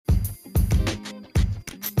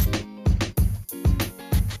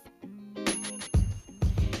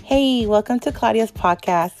Hey, welcome to Claudia's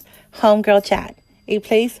podcast, Homegirl Chat, a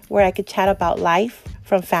place where I could chat about life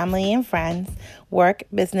from family and friends, work,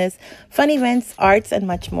 business, fun events, arts, and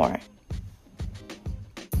much more.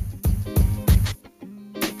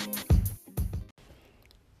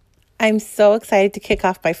 I'm so excited to kick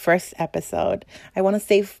off my first episode. I want to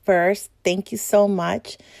say first, thank you so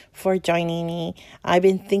much for joining me. I've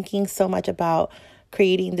been thinking so much about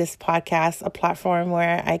creating this podcast, a platform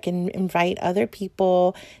where I can invite other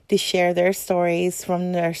people to share their stories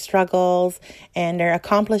from their struggles and their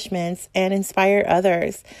accomplishments and inspire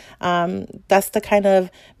others. That's the kind of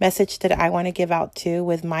message that I want to give out to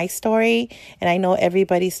with my story. And I know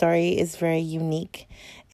everybody's story is very unique.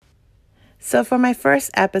 So for my first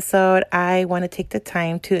episode, I want to take the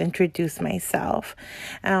time to introduce myself.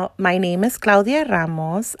 My name is Claudia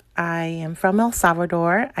Ramos. I am from El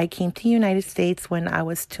Salvador. I came to the United States when I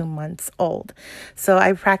was 2 months old. So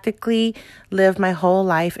I practically lived my whole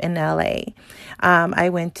life in LA. I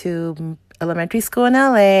went to elementary school in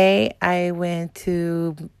LA. I went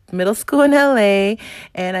to middle school in LA,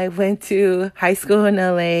 and I went to high school in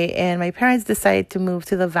LA, and my parents decided to move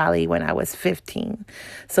to the Valley when I was 15.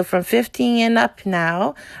 So from 15 and up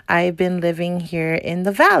now, I've been living here in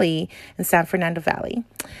the Valley, in San Fernando Valley.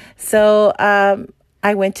 So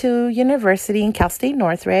I went to university in Cal State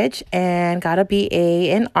Northridge and got a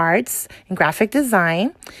BA in arts and graphic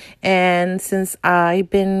design. And since I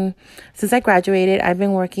graduated, I've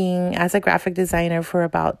been working as a graphic designer for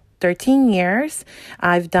about 13 years.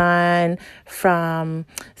 I've done from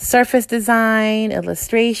surface design,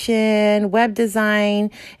 illustration, web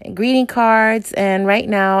design, greeting cards, and right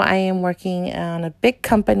now I am working on a big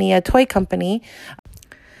company, a toy company.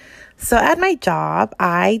 So at my job,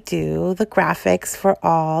 I do the graphics for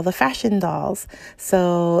all the fashion dolls.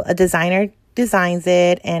 So a designer designs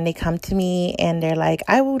it and they come to me and they're like,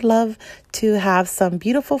 I would love to have some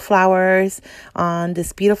beautiful flowers on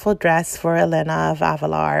this beautiful dress for Elena of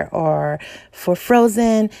Avalar, or for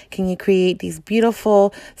Frozen, can you create these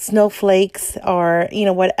beautiful snowflakes, or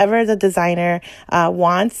whatever the designer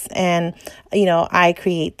wants, and I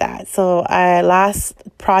create that. So last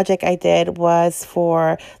project I did was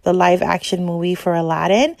for the live action movie for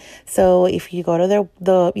Aladdin. So if you go to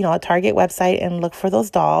the Target website and look for those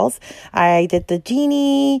dolls, I did the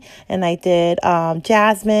genie and I did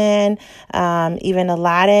Jasmine, even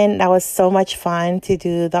Aladdin. That was so much fun to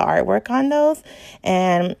do the artwork on those,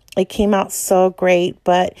 and it came out so great.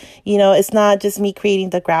 But it's not just me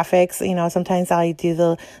creating the graphics. Sometimes I do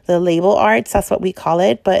the label arts, that's what we call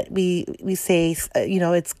it, but we say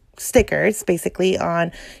it's stickers basically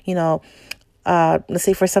on let's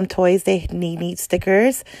say for some toys they need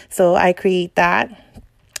stickers, so I create that.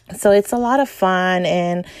 So it's a lot of fun,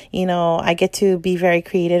 and I get to be very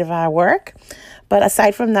creative at work. But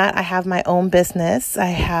aside from that, I have my own business. I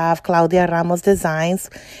have Claudia Ramos Designs,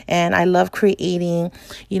 and I love creating,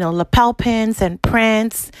 lapel pins and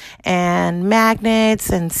prints and magnets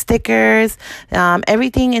and stickers,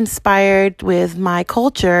 everything inspired with my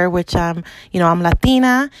culture, which I'm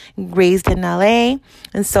Latina, raised in LA.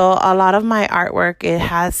 And so a lot of my artwork, it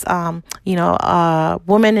has,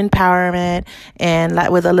 woman empowerment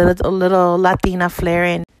and with a little Latina flair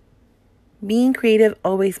in. Being creative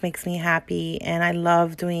always makes me happy, and I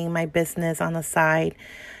love doing my business on the side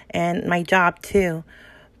and my job too.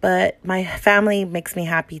 But my family makes me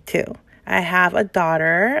happy too. I have a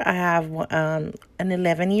daughter. I have an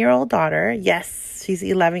 11-year-old daughter. Yes, she's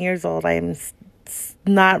 11 years old. I'm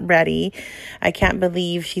not ready. I can't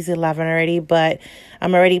believe she's 11 already, but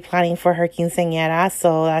I'm already planning for her quinceañera,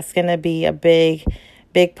 so that's going to be a big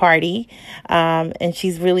party, and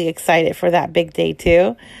she's really excited for that big day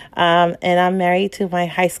too. And I'm married to my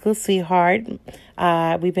high school sweetheart.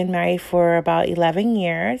 We've been married for about 11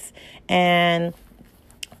 years, and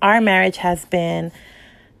our marriage has been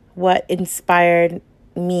what inspired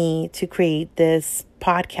me to create this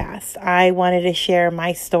podcast. I wanted to share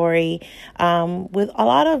my story with a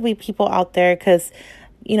lot of people out there, because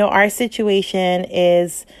our situation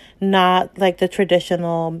is not like the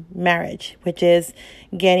traditional marriage, which is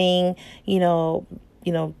getting,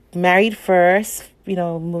 married first,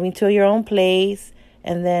 moving to your own place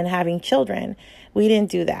and then having children. We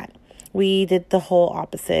didn't do that. We did the whole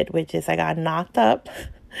opposite, which is I got knocked up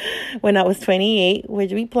when I was 28,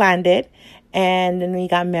 which we planned it. And then we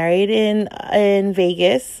got married in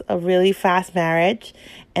Vegas, a really fast marriage.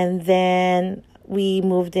 And then we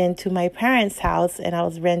moved into my parents' house, and I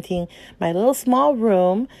was renting my little small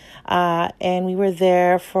room, and we were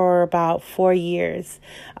there for about 4 years.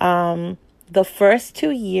 The first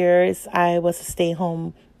 2 years, I was a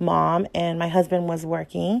stay-home mom, and my husband was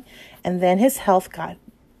working, and then his health got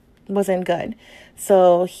wasn't good.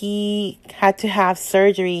 So he had to have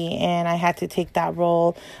surgery, and I had to take that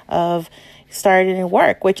role of starting to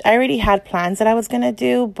work, which I already had plans that I was going to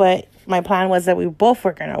do, but my plan was that we both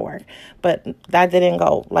were going to work, but that didn't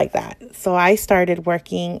go like that. So I started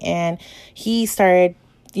working, and he started,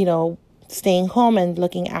 staying home and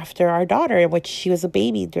looking after our daughter, which she was a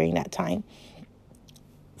baby during that time.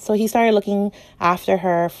 So he started looking after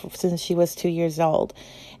her since she was 2 years old.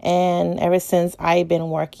 And ever since, I've been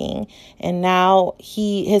working. And now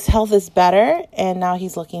his health is better, and now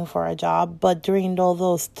he's looking for a job. But during all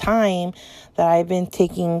those time that I've been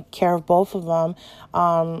taking care of both of them,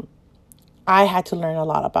 I had to learn a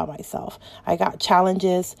lot about myself. I got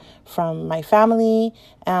challenges from my family,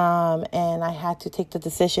 and I had to take the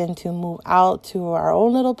decision to move out to our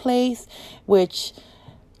own little place, which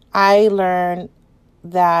I learned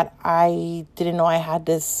that I didn't know I had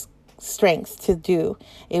this strength to do.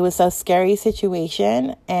 It was a scary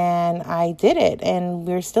situation, and I did it, and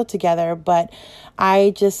we're still together. But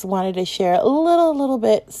I just wanted to share a little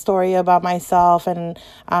bit story about myself, and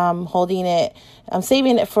I'm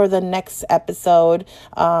saving it for the next episode,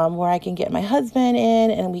 where I can get my husband in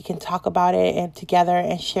and we can talk about it and together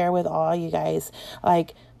and share with all you guys,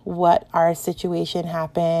 like what our situation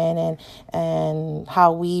happened, and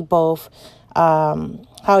how we both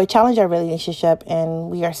how we challenge our relationship,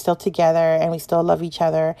 and we are still together and we still love each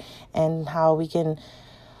other, and how we can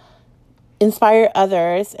inspire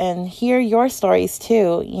others and hear your stories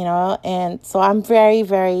too, and so I'm very,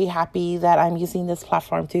 very happy that I'm using this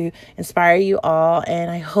platform to inspire you all,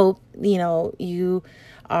 and I hope, you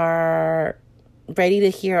are ready to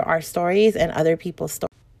hear our stories and other people's stories.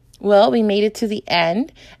 Well, we made it to the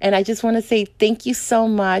end, and I just want to say thank you so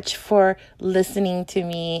much for listening to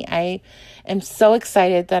me. I am so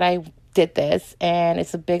excited that I did this, and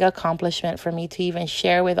it's a big accomplishment for me to even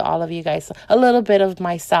share with all of you guys a little bit of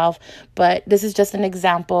myself, but this is just an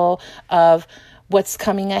example of what's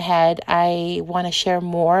coming ahead. I want to share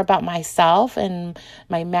more about myself and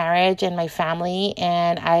my marriage and my family,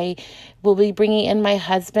 and I will be bringing in my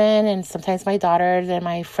husband and sometimes my daughters and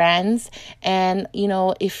my friends. And,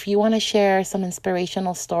 if you want to share some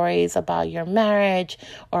inspirational stories about your marriage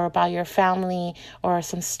or about your family or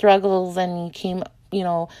some struggles, and you came,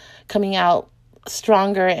 coming out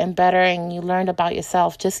stronger and better, and you learned about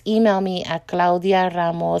yourself, just email me at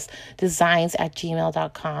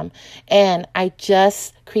claudiaramosdesigns@gmail.com. And I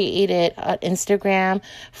just created an Instagram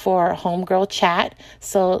for Homegirl Chat,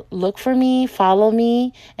 so look for me, follow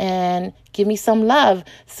me, and give me some love.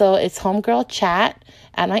 So it's Homegirl Chat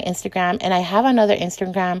at my Instagram, and I have another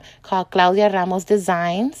Instagram called Claudia Ramos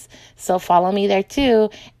Designs, so follow me there too.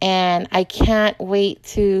 And I can't wait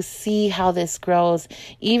to see how this grows.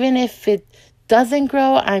 Even if it doesn't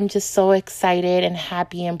grow, I'm just so excited and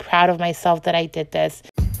happy and proud of myself that I did this.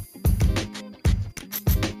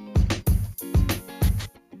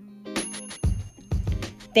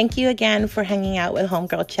 Thank you again for hanging out with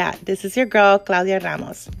Homegirl Chat. This is your girl, Claudia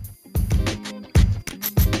Ramos.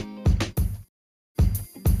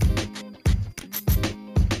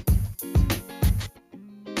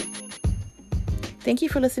 Thank you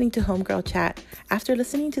for listening to Homegirl Chat. After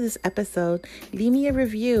listening to this episode, leave me a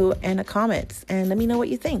review and a comment, and let me know what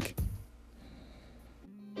you think.